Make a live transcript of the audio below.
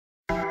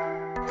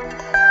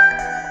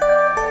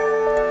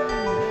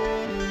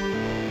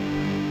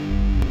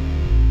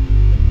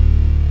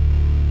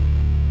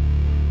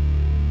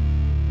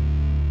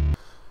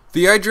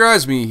The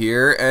Hydrosme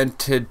here, and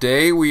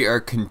today we are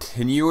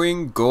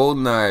continuing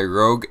Goldeneye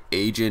Rogue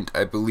Agent.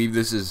 I believe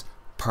this is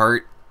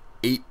part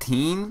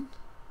 18.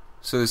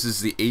 So this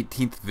is the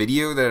 18th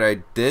video that I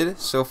did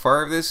so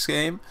far of this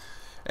game.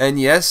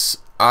 And yes,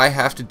 I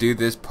have to do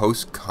this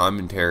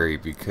post-commentary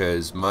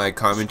because my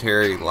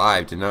commentary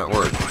live did not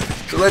work.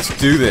 So let's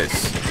do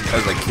this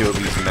as I kill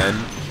these men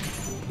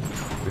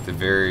with a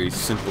very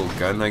simple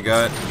gun I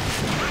got.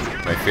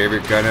 My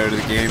favorite gun out of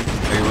the game,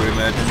 I would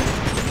imagine.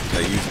 I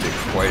used it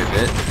quite a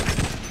bit.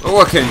 But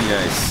what can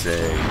I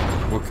say?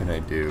 What can I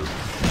do?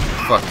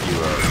 Fuck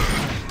you up.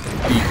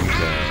 Beat me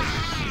down.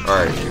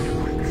 Alright.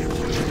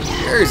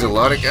 There's a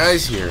lot of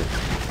guys here.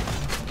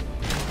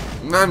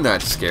 I'm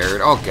not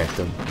scared. I'll get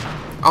them.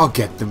 I'll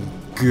get them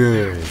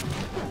good.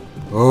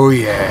 Oh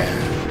yeah.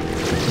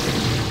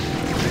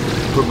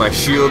 Put my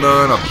shield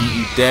on. I'll beat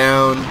you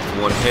down.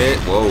 One hit.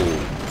 Whoa.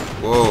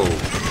 Whoa.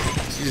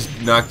 You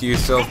just knocked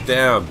yourself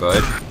down,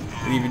 bud.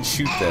 You didn't even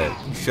shoot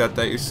that. You shot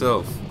that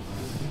yourself.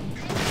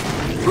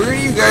 Where do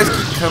you guys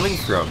keep coming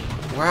from?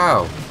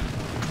 Wow.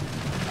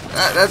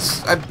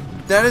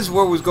 That is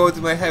what was going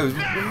through my head.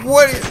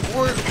 Where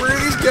are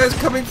these guys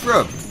coming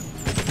from?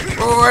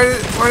 Oh,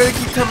 why do they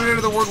keep coming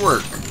into the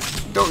woodwork?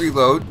 Don't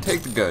reload.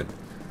 Take the gun.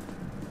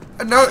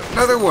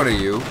 Another one of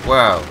you.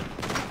 Wow.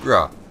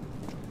 Bruh.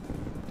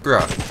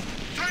 Bruh.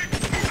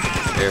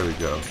 There we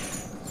go.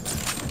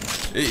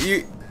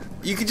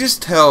 You can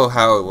just tell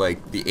how,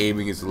 like, the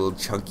aiming is a little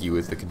chunky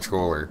with the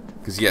controller.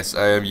 Because, yes,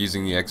 I am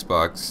using the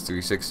Xbox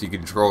 360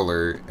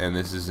 controller, and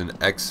this is an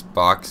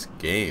Xbox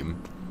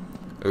game.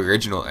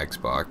 Original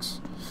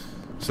Xbox.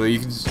 So you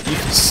can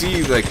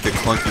see, like, the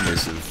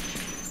clunkiness of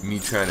me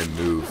trying to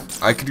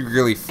move. I could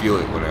really feel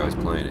it when I was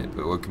playing it,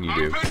 but what can you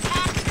do?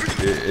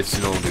 It's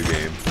an older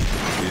game.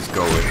 You just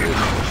go with it.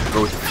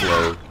 Go with the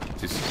flow.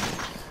 Just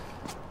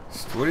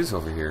what is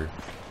over here?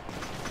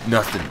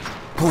 Nothing.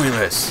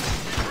 Pointless.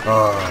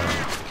 Oh,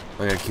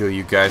 I'm gonna kill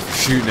you guys for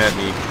shooting at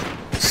me.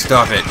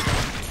 Stop it.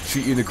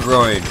 Shoot you in the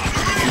groin. Shoot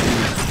you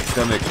in the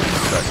stomach and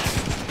such.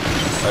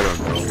 I don't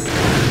know.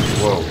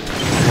 Whoa.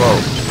 Whoa.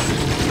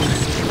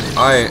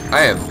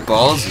 I am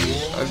ballsy.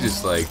 I'm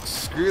just like,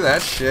 screw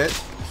that shit.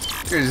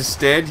 I'm gonna just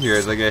stand here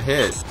as I get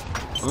hit.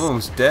 I'm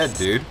almost dead,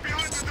 dude.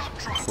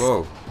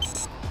 Whoa.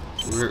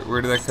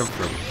 Where did that come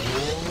from?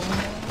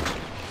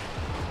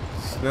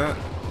 It's not...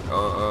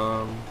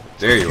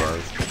 there you are.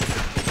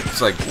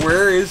 It's like,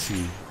 where is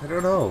he? I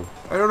don't know.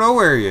 I don't know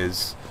where he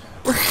is.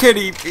 Where can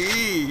he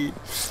be?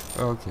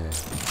 Okay.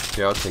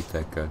 Yeah, I'll take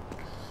that gun.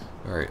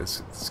 Alright,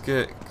 let's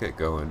get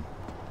going.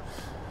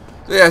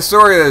 So yeah,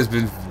 sorry that it's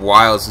been a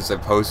while since I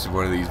posted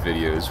one of these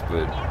videos,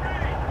 but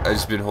I've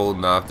just been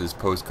holding off this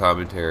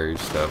post-commentary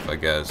stuff, I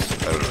guess.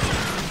 I don't know.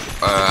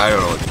 I don't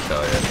know what to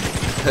tell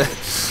you.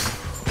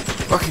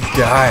 Fucking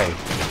die.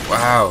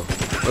 Wow.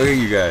 Look at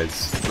you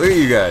guys. Look at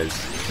you guys.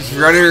 Just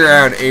running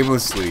around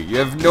aimlessly. You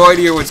have no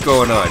idea what's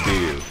going on, do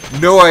you?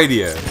 No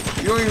idea.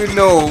 You don't even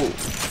know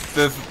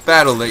the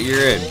battle that you're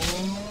in.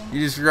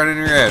 You're just running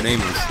around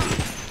aimlessly.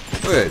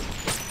 Look at it.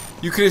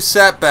 You could have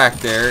sat back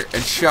there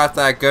and shot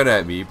that gun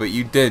at me, but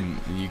you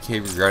didn't, and you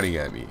came running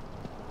at me.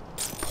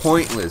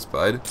 Pointless,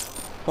 bud.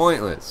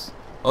 Pointless.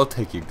 I'll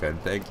take your gun,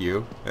 thank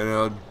you. And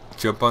I'll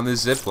jump on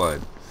this zip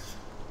line.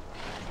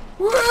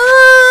 Whoa!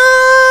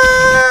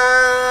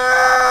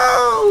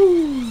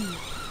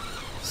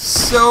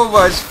 So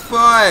much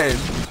fun!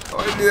 I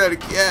want to do that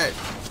again.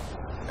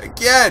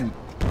 Again!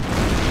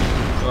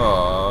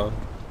 Aww.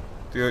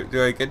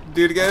 Do I get to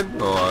do it again?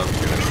 Oh, I'm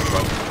gonna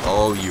fuck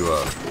all you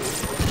up.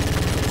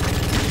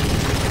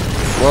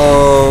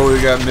 Whoa,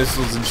 we got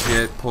missiles and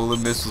shit. Pull the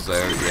missiles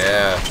out.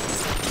 Yeah.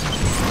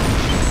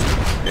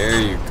 There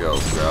you go,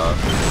 bro.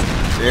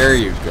 There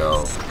you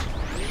go.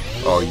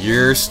 Oh,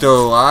 you're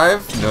still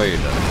alive? No, you're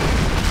not.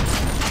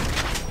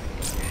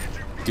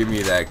 Give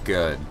me that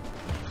gun.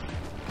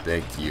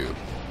 Thank you.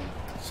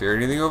 Is there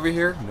anything over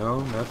here?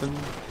 No, nothing?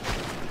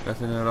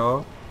 Nothing at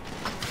all?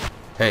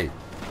 Hey.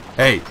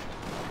 Hey!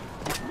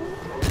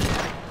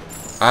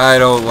 I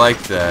don't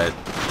like that.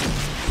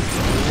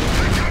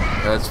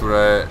 That's what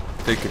I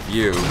think of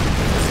you.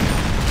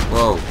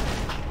 Whoa.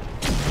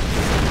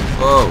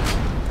 Whoa.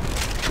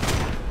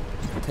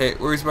 Hey,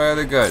 where's my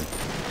other gun?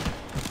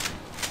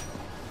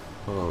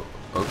 Oh,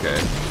 okay.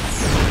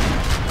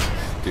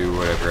 Do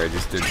whatever I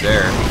just did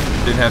there.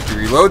 Didn't have to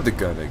reload the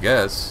gun, I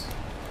guess.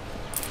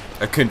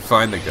 I couldn't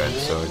find the gun,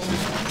 so I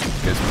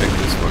just picked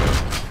this one up.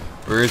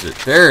 Where is it?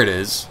 There it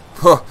is.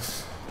 Huh.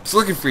 I was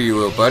looking for you,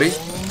 little buddy.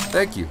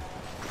 Thank you.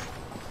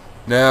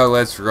 Now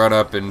let's run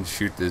up and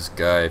shoot this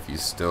guy if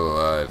he's still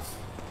alive.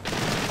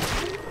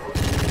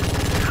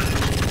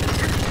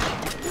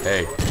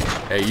 Hey.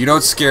 Hey, you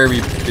don't scare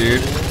me,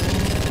 dude.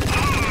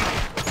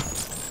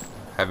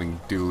 Having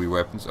dually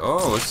weapons.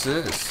 Oh, what's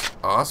this?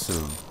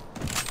 Awesome.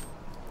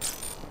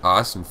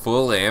 Awesome.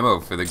 Full ammo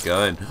for the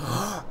gun.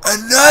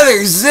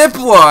 Another zip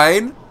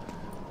line?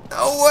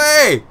 No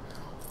way!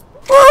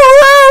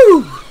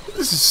 Woo!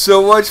 This is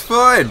so much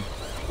fun.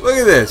 Look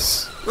at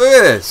this. Look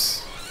at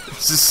this.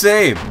 It's the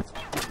same.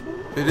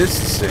 It is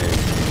the same.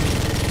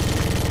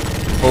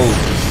 Holy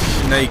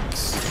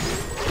snakes.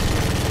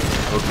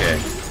 Okay.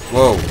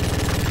 Whoa.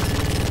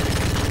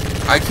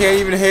 I can't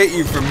even hit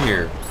you from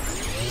here.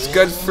 This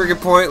gun's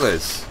friggin'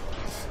 pointless.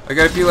 I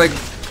gotta be like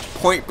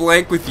point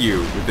blank with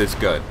you with this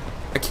gun.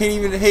 I can't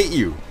even hit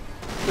you.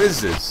 What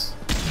is this?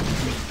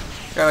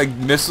 Got like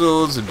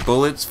missiles and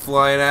bullets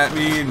flying at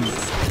me, and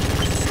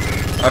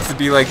I have to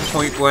be like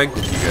point blank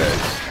with you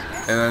guys.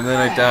 And then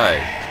I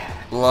die.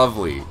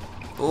 Lovely.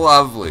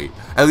 Lovely.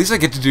 At least I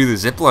get to do the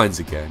zip lines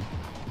again.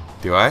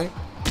 Do I?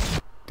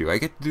 Do I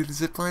get to do the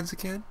zip lines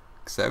again?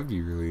 Because that would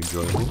be really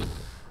enjoyable.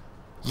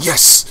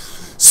 Yes!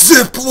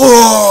 Zip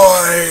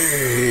line!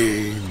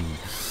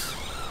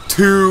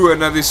 To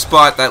another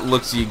spot that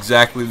looks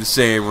exactly the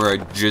same where I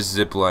just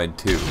ziplined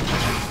to.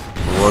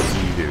 What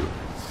can you do?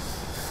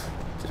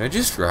 Did I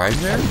just rhyme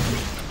there?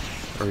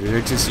 Or did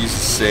I just use the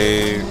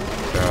same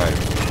rhyme?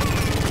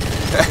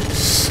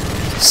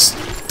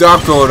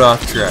 Stop going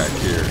off track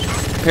here.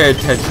 Pay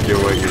attention to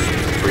what you're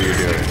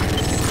doing.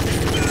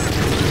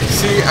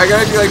 See, I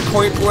gotta be like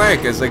point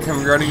blank as I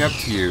come running up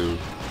to you.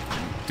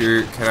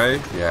 Dude, can I?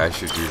 Yeah, I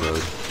should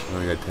reload. I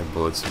only got 10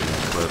 bullets in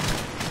that clip.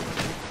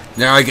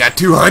 Now I got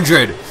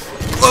 200!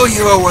 Blow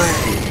you away!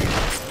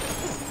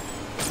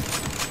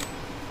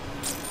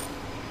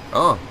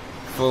 Oh,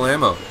 full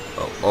ammo.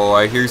 Oh,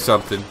 I hear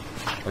something.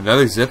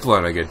 Another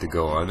zipline I get to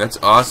go on. That's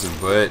awesome,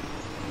 but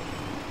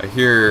I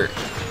hear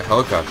a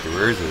helicopter.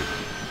 Where is it?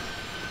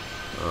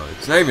 Oh,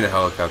 it's not even a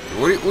helicopter.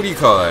 What do you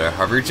call that? A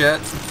hover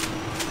jet?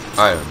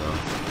 I don't know.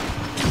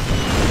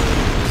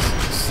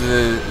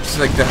 It's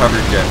like the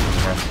hover jet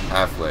from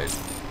Half-Life.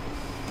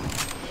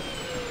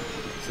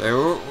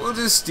 So we'll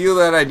just steal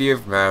that idea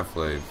from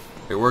Half-Life.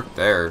 It worked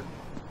there,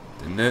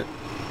 didn't it?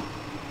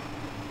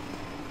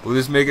 We'll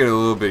just make it a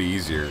little bit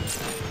easier.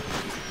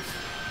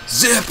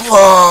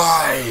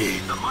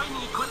 Zipline! The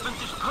mining equipment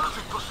is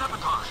perfect for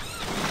sabotage.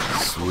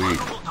 Sweet.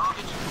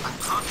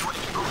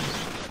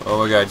 Oh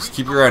my god, just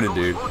keep running,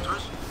 dude.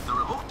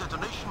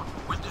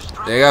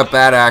 They got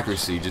bad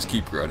accuracy, just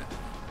keep running.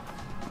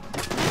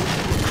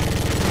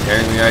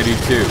 Apparently I do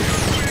too.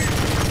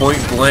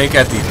 Point blank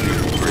at these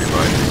people, pretty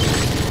much.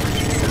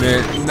 And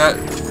they're not...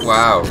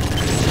 Wow.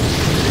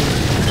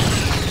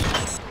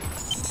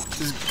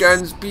 This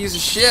gun's a piece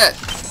of shit.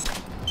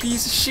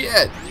 Piece of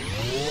shit.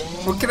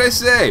 What can I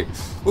say?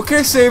 What can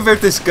I say about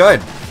this gun?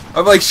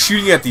 I'm like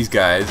shooting at these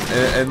guys,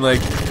 and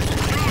like,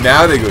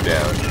 now they go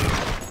down.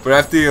 But I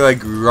have to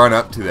like run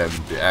up to them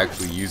to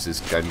actually use this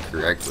gun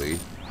correctly.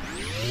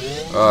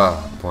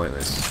 Ah,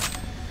 pointless.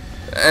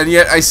 And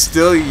yet I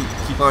still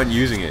keep on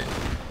using it.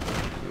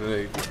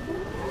 Like,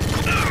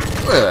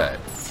 look at that.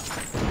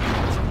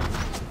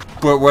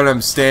 But when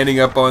I'm standing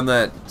up on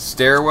that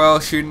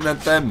stairwell shooting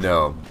at them,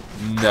 no,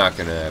 not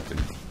gonna happen.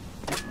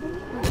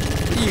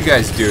 What are you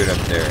guys doing up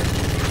there?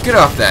 Get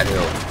off that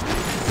hill.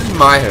 This is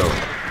my hill.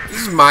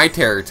 This is my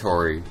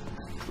territory.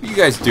 What are you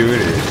guys doing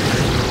here?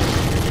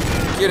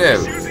 Get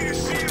out.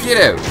 Get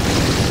out.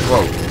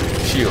 Whoa.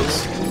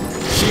 Shields.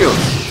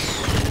 Shields.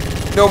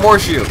 No more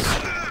shields.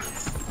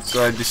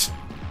 So I just...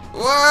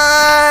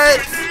 What?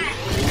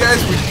 You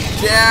guys were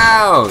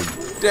down.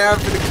 Down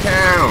for the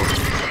count.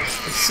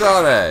 I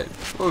saw that.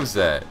 What was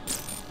that?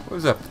 What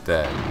was up with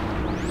that?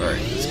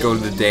 Alright, let's go to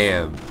the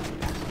dam.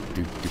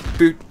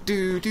 Do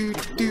do do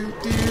do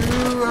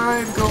do.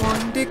 I'm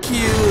going to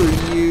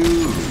kill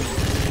you.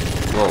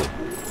 Whoa,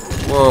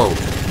 whoa,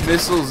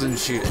 missiles and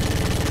shit.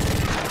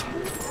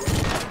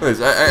 What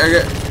is?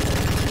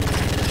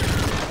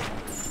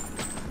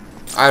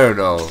 I don't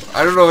know.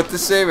 I don't know what to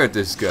say about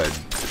this gun.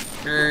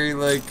 Very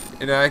like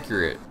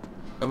inaccurate.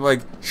 I'm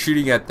like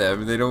shooting at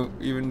them and they don't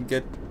even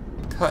get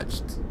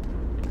touched.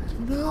 I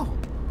don't know.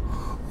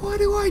 What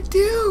do I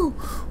do?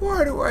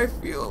 Why do I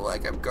feel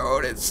like I'm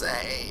going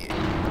insane?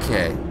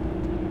 Okay.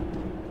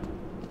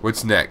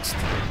 What's next?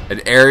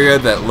 An area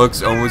that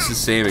looks almost the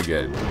same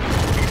again.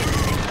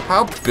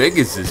 How big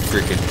is this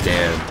freaking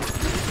dam?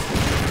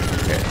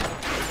 Okay.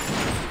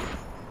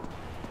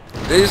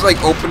 They just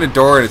like open a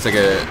door and it's like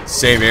a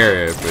same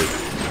area, but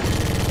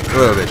a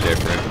little bit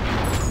different.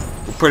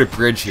 We'll put a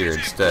bridge here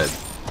instead.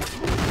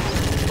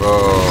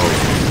 Whoa.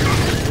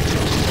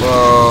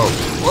 Whoa.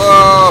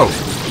 Whoa.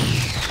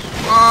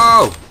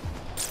 Whoa.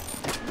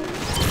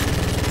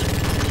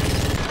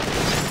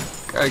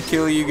 Gotta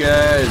kill you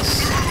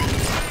guys.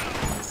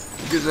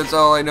 Because that's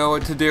all I know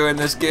what to do in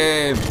this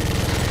game.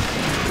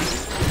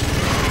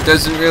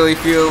 Doesn't really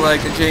feel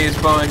like a James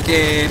Bond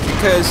game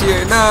because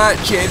you're not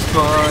James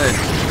Bond.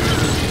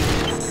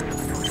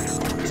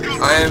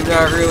 I am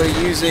not really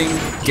using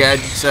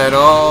gadgets at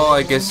all.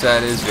 I guess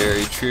that is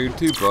very true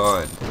to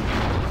Bond.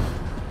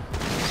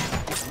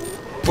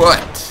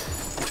 But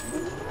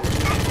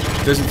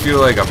it doesn't feel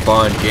like a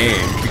Bond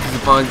game because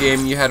a Bond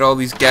game you had all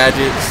these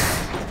gadgets.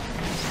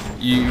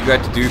 You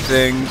got to do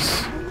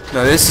things.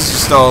 No, this is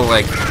just all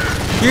like,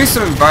 here's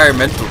some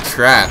environmental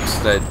traps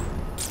that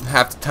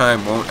half the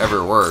time won't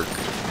ever work.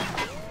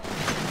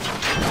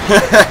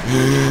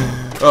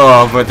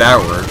 Oh, but that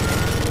worked.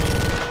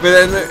 But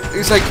then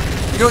there's like,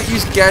 you don't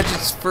use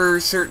gadgets for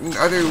certain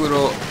other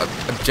little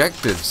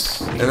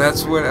objectives, and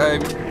that's what I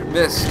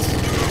missed.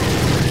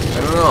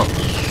 don't know.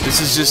 This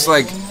is just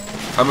like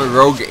I'm a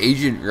rogue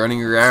agent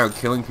running around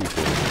killing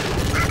people.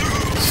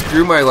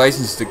 Screw my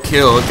license to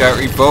kill. It got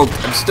revoked.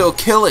 I'm still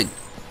killing.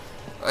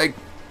 Like,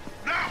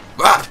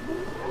 ah,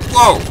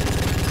 whoa,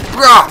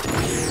 rah,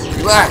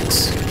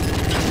 relax.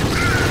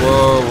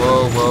 Whoa,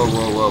 whoa, whoa,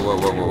 whoa, whoa, whoa,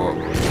 whoa, whoa,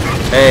 whoa.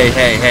 Hey,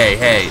 hey, hey,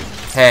 hey,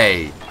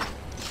 hey.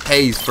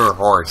 Hay's for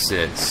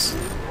horses.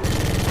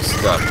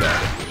 Stop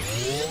that.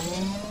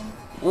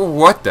 Whoa,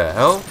 what the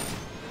hell?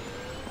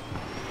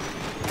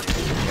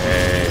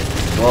 Hey,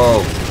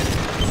 whoa,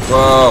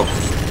 whoa,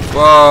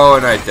 whoa,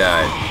 and I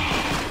died.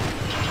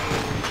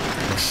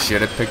 I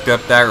should have picked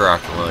up that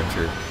rocket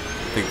launcher.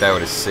 I think that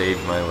would have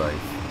saved my life.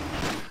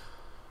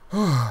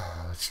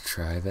 Let's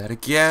try that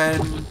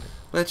again.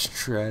 Let's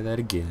try that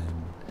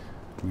again.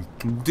 We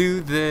can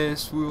do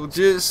this. We'll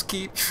just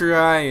keep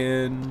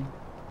trying.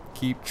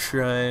 Keep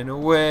trying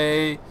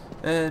away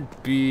and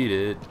beat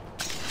it.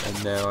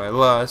 And now I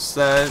lost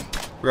that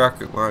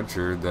rocket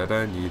launcher that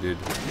I needed.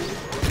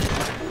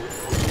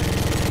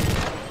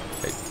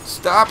 Hey,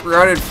 stop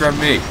running from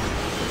me.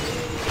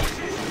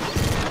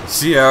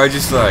 See how I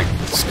just like,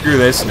 screw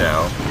this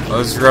now.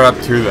 I'll just run up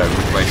to them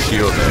with my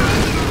shield there.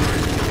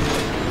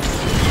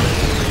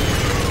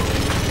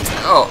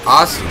 Oh,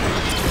 awesome.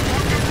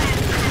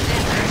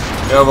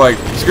 And I'm like,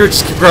 screw it,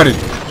 just keep running.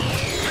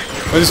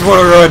 I just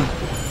want to run.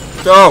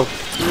 No,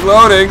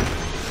 reloading.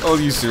 I'll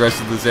use the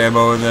rest of this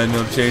ammo and then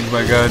I'll change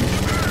my gun.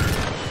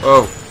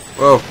 Whoa,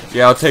 whoa,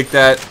 yeah, I'll take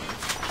that.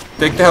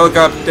 Take the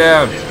helicopter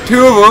down.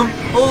 2 of them?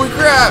 Holy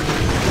crap!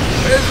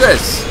 What is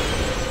this?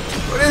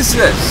 What is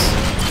this?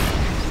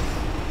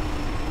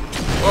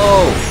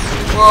 Whoa,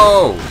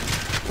 whoa,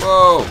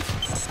 whoa.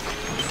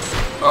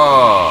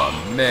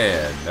 Oh,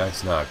 man,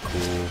 that's not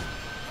cool.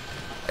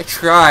 I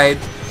tried.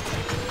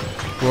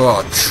 Well,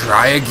 I'll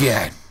try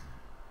again.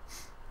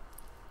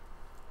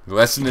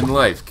 Lesson in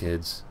life,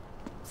 kids.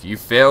 If you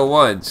fail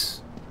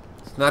once,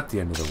 it's not the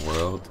end of the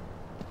world.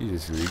 You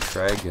just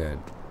retry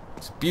again.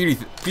 It's a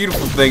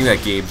beautiful thing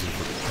that games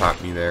have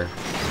taught me there.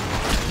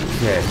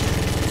 Okay.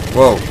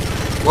 Whoa.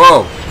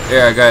 Whoa.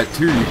 There, I got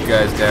 2 of you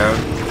guys down.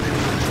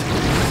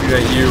 Shoot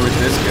at you with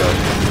this gun.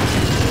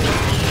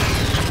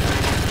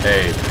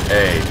 Hey.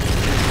 Hey.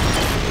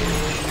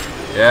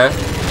 Yeah?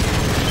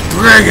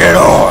 Bring it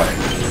on!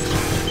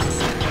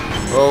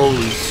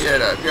 Holy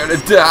shit, I'm gonna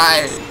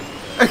die!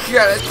 I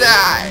gotta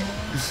die!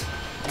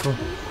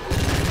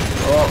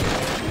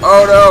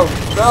 Oh no!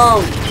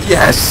 No!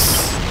 Yes!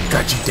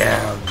 Got you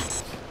down!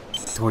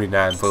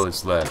 29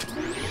 bullets left.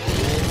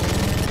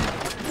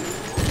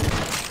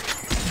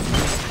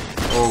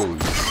 Holy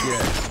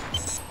shit.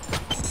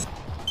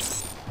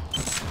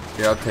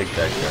 Yeah, I'll take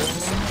that gun.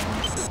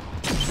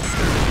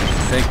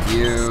 Thank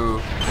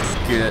you.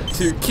 Get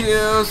 2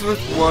 kills with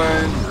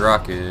 1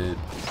 rocket.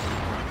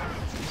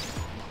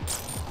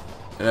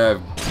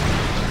 And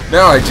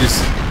now I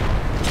just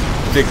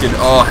thinking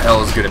all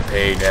hell's gonna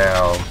pay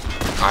now.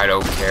 I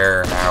don't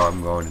care how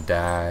I'm going to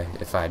die,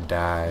 if I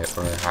die,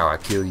 or how I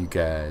kill you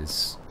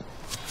guys.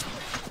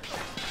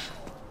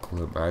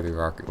 Pull up my other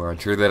rocket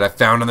launcher that I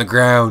found on the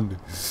ground,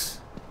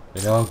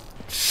 and I'll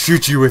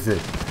shoot you with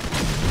it.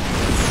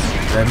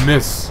 And I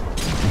miss.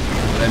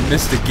 And I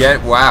missed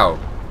again. Wow.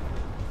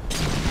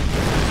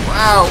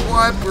 Wow,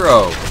 what,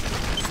 bro?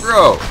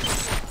 Bro.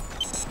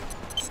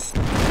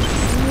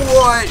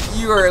 What?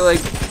 You are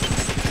like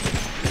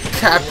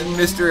Captain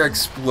Mr.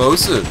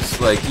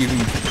 Explosives. Like, you can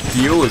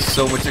deal with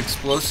so much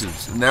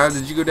explosives. Now,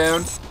 did you go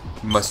down?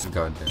 You must have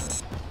gone down.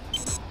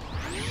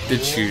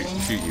 Did shoot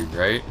you,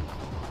 right?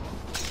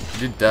 You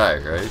did die,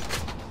 right?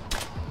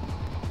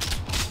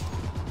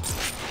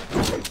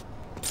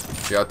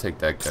 Yeah, I'll take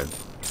that gun.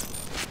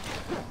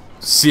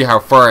 See how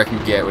far I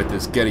can get with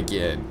this gun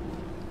again.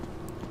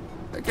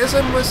 I guess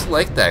I must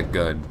like that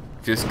gun.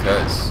 Just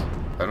cause.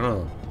 I don't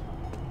know.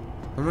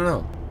 I don't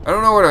know. I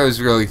don't know what I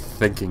was really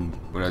thinking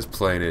when I was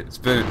playing it. It's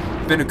been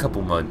a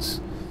couple months.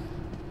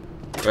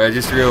 But I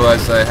just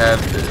realized I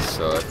have this,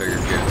 so I figured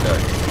get it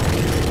done.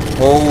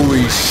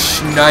 Holy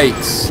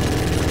shnikes!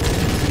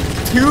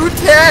 2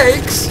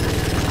 tanks!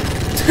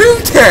 2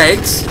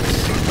 tanks?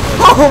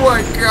 Oh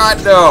my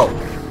god, no!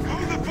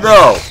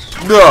 No!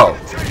 No!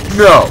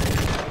 No!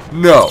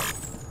 No!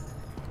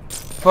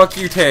 Fuck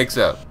you tanks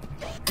up.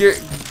 Get...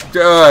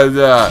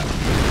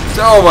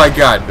 oh my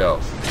god, no.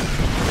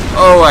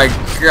 Oh my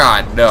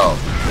god, no.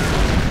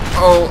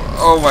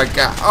 Oh my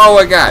god. Oh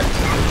my god.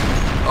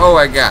 Oh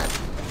my god.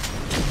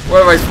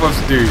 What am I supposed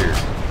to do here?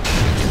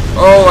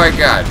 Oh my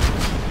god.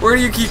 Where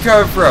do you keep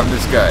coming from,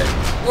 this guy?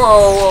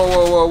 Whoa, whoa,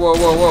 whoa, whoa,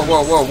 whoa, whoa,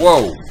 whoa, whoa, whoa,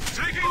 whoa.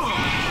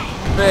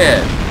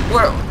 Man,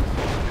 what?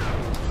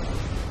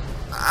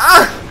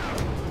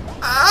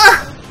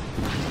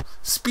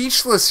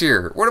 Speechless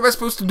here. What am I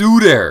supposed to do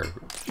there?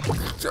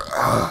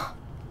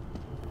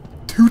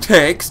 2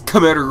 tanks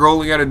come out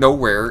rolling out of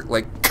nowhere.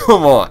 Like,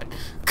 come on.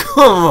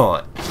 Come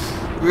on.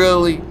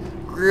 Really?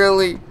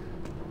 Really?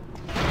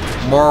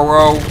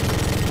 Morrow.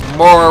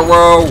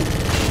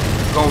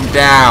 Going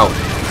down.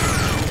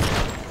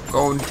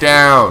 Going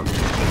down.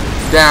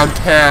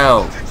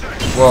 Downtown.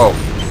 Whoa.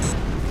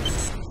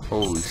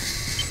 Holy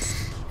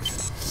sh...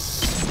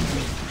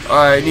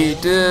 I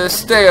need to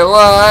stay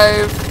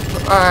alive.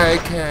 I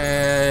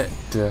can't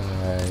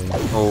die.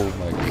 Oh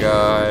my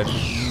god.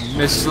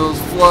 Missiles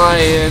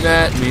flying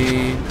at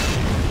me.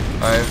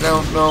 I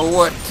don't know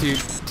what to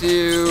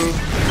do.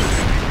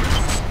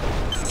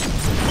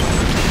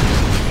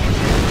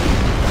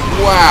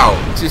 Wow.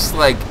 Just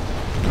like...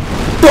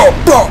 Boom,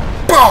 boom,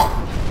 boom.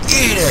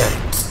 Eat it.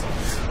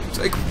 It's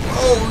like,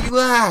 oh,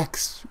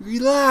 relax.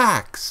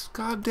 Relax.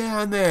 Calm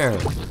down there.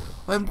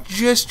 I'm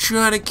just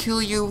trying to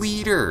kill your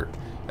leader.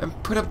 And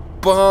put a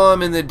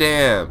bomb in the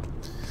dam.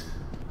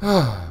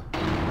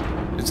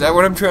 Is that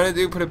what I'm trying to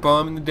do? Put a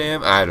bomb in the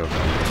dam? I don't know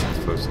what I'm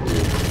supposed to do.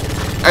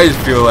 I just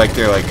feel like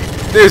they're like,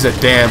 there's a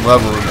damn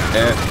level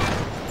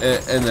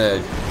in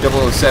the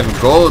 007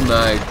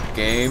 Goldeneye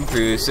game for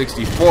the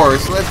 64,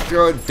 so let's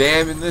throw a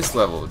dam in this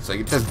level. It's like,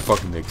 it doesn't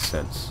fucking make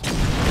sense.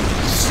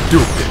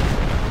 Stupid.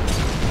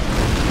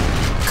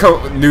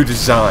 New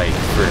design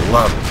for a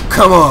level.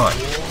 Come on.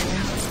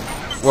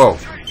 Whoa.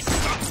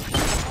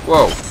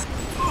 Whoa.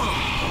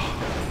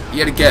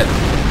 Yet again.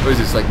 What is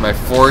this, like my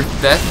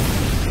fourth death?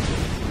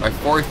 My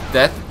fourth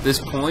death at this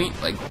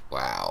point? Like,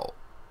 wow.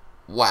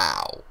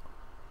 Wow.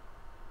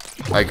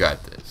 I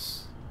got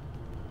this.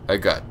 I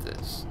got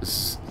this.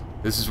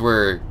 This is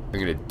where I'm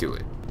gonna do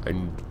it. I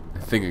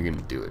think I'm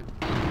gonna do it.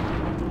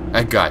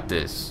 I got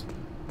this.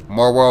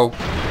 Morrow,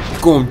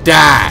 gonna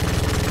die.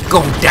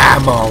 Gonna die,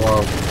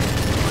 Morrow.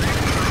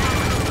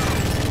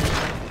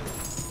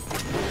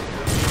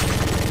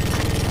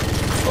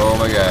 Oh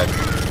my god.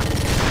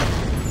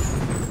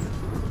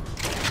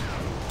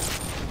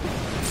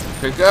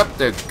 Pick up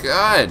the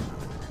gun.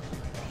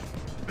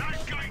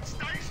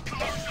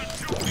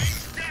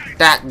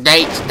 That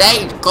gate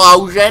stays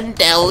closed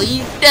until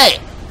he's dead.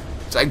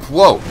 It's like,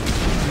 whoa.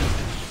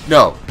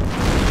 No.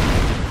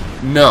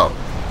 No.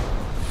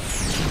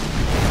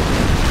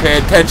 Pay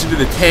attention to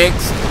the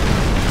tanks.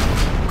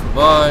 Come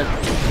on.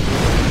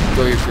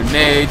 Throw your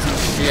grenades and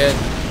shit.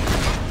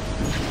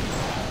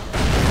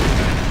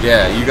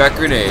 Yeah, you got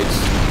grenades.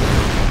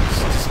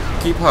 Just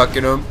keep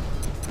hucking them.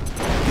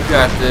 You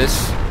got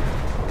this.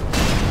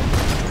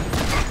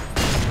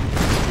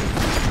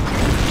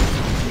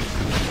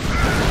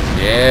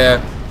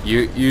 Yeah,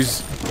 you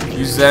use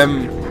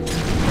them.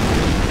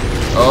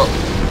 Oh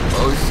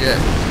shit.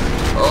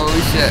 Oh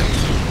shit.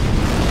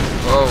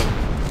 Oh.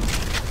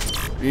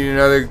 Need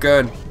another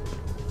gun.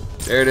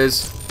 There it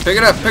is. Pick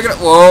it up, pick it up.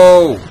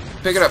 Whoa.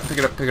 Pick it up, pick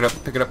it up, pick it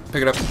up, pick it up,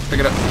 pick it up, pick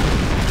it up.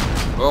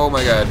 Oh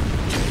my god.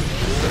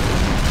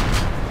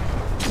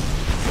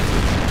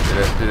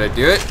 Did I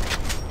do it?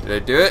 Did I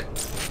do it?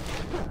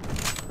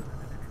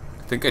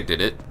 I think I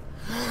did it.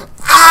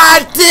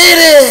 I did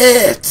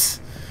it!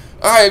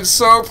 I am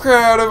so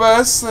proud of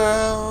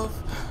myself.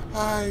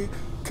 I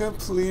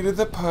completed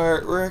the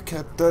part where I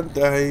kept on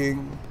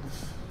dying.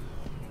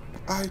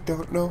 I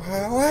don't know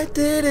how I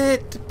did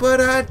it, but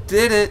I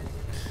did it.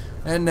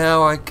 And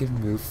now I can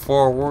move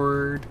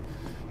forward.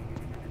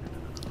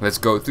 Let's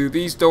go through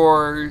these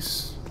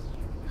doors.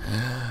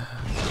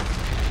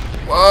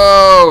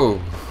 Whoa!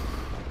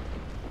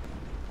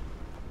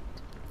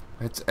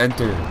 Let's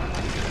enter.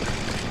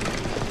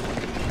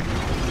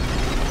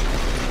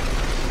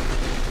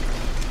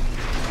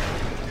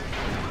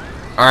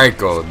 Alright,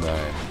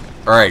 Goldeneye.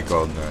 Alright,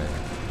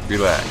 Goldeneye.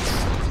 Relax.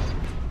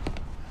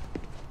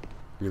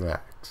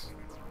 Relax.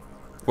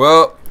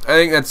 Well, I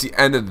think that's the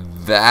end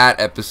of that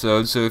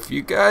episode. So if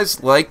you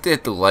guys liked it,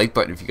 hit the like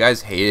button. If you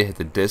guys hate it, hit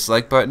the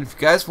dislike button. If you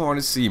guys want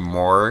to see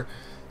more,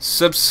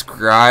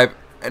 subscribe.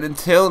 And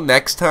until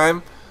next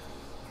time,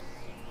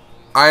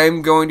 I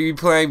am going to be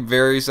playing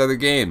various other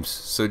games.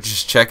 So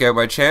just check out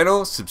my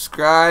channel,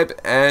 subscribe,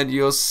 and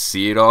you'll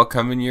see it all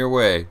coming your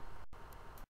way.